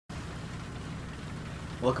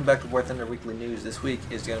Welcome back to War Thunder Weekly News. This week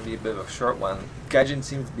is going to be a bit of a short one. Gaijin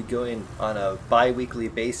seems to be going on a bi-weekly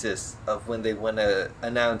basis of when they want to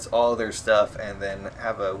announce all their stuff and then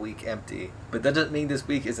have a week empty. But that doesn't mean this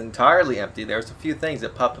week is entirely empty. There's a few things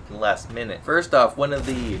that popped up in the last minute. First off, one of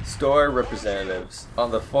the store representatives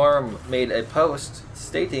on the forum made a post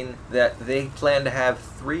stating that they plan to have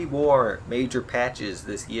 3 more major patches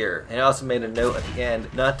this year. And also made a note at the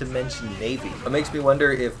end not to mention Navy. It makes me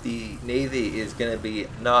wonder if the Navy is going to be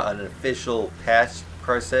not an official patch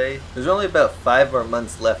per se. There's only about 5 more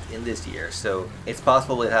months left in this year, so it's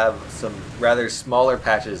possible we have some rather smaller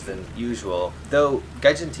patches than usual. Though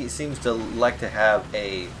Gaijin seems to like to have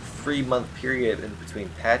a 3-month period in between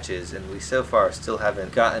patches, and we so far still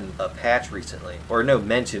haven't gotten a patch recently, or no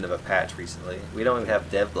mention of a patch recently. We don't even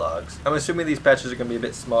have dev blogs. I'm assuming these patches are going to be a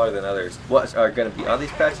bit smaller than others. What are going to be on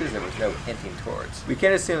these patches, there was no hinting towards. We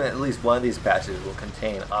can assume that at least one of these patches will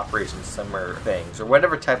contain Operation S.U.M.M.E.R things, or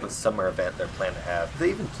whatever type of S.U.M.M.E.R event they're planning to have. If they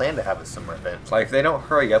even plan to have a S.U.M.M.E.R event. Like, if they don't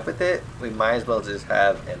hurry up with it, we might as well just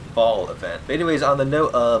have a fall event. But anyways, on the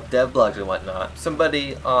note of dev blogs and whatnot,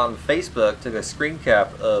 somebody on Facebook took a screen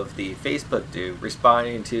cap of the Facebook dude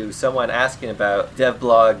responding to someone asking about dev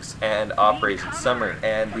blogs and Operation S.U.M.M.E.R,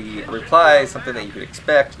 and the reply is something that you could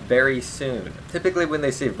expect very soon. Typically when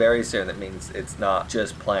they say very soon, that means it's not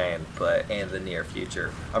just planned, but in the near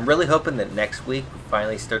future. I'm really hoping that next week we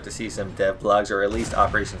finally start to see some dev blogs, or at least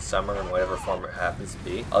Operation S.U.M.M.E.R in whatever form it happens to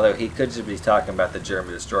be. Although he could just be talking about the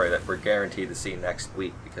German destroyer that we're guaranteed to see next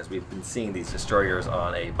week, because we've been seeing these destroyers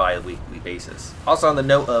on a bi-weekly basis. Also, on the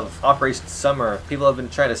note of Operation S.U.M.M.E.R, people have been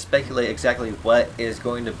trying to speculate exactly what is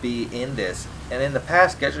going to be in this. And in the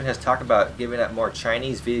past, Gaijin has talked about giving out more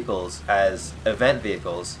Chinese vehicles as event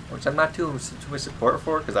vehicles, which I'm not too much support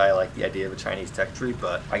for, because I like the idea of a Chinese tech tree,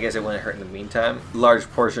 but I guess it wouldn't hurt in the meantime. A large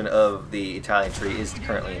portion of the Italian tree is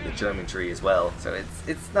currently in the German tree as well, so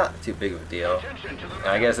it's not too big of a deal. And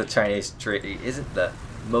I guess the Chinese tree isn't the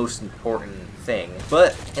most important thing.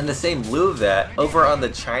 But in the same lieu of that, over on the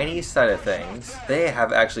Chinese side of things, they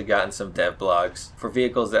have actually gotten some dev blogs for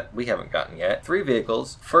vehicles that we haven't gotten yet. 3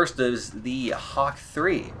 vehicles. First is the Hawk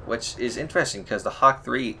 3, which is interesting because the Hawk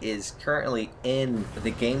 3 is currently in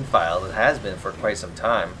the game file. It has been for quite some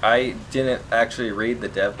time. I didn't actually read the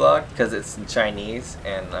dev blog because it's in Chinese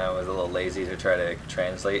and I was a little lazy to try to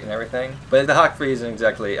translate and everything. But the Hawk 3 isn't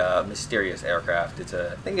exactly a mysterious aircraft.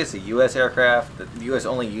 I think it's a US aircraft. The US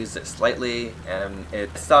only used it slightly, and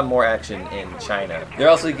it saw more action in China. They're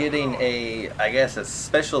also getting I guess a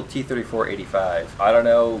special T-34-85. I don't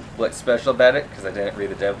know what's special about it because I didn't read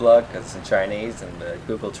the dev blog because it's in Chinese and the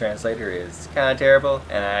Google translator is kind of terrible,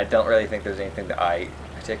 and I don't really think there's anything that I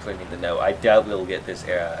particularly need to know. I doubt we'll get this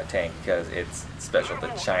tank because it's special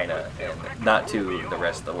to China and not to the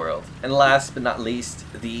rest of the world. And last but not least,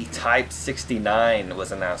 the Type 69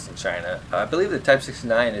 was announced in China. I believe the Type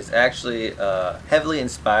 69 is actually heavily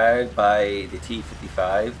inspired by the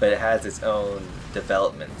T-55, but it has its own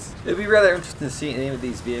developments. It would be rather interesting to see any of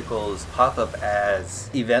these vehicles pop up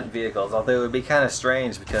as event vehicles, although it would be kind of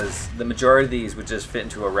strange because the majority of these would just fit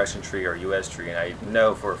into a Russian tree or US tree, and I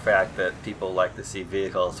know for a fact that people like to see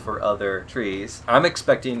vehicles for other trees. I'm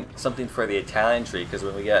expecting something for the Italian tree because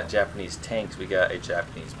when we got Japanese tanks, we got a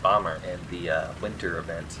Japanese bomber in the winter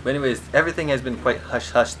event. But anyways, everything has been quite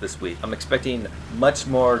hush-hush this week. I'm expecting much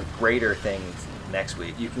more greater things next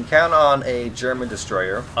week. You can count on a German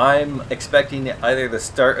destroyer. I'm expecting either the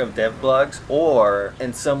start of dev blogs or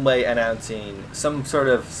in some way announcing some sort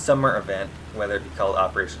of summer event, whether it be called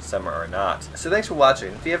Operation S.U.M.M.E.R or not. So thanks for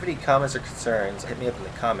watching. If you have any comments or concerns, hit me up in the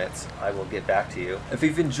comments. I will get back to you. If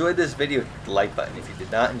you've enjoyed this video, hit the like button. If you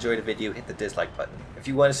did not enjoy the video, hit the dislike button. If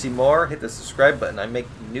you want to see more, hit the subscribe button. I make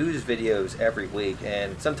news videos every week,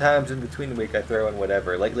 and sometimes in between the week I throw in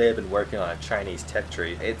whatever. Lately I've been working on a Chinese tech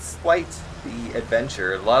tree. It's quite the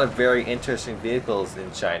adventure. A lot of very interesting vehicles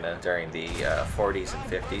in China during the 40s and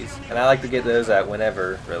 50s, and I like to get those out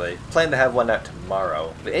whenever, really. Plan to have one out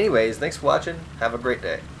tomorrow. But anyways, thanks for watching. Have a great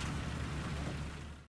day.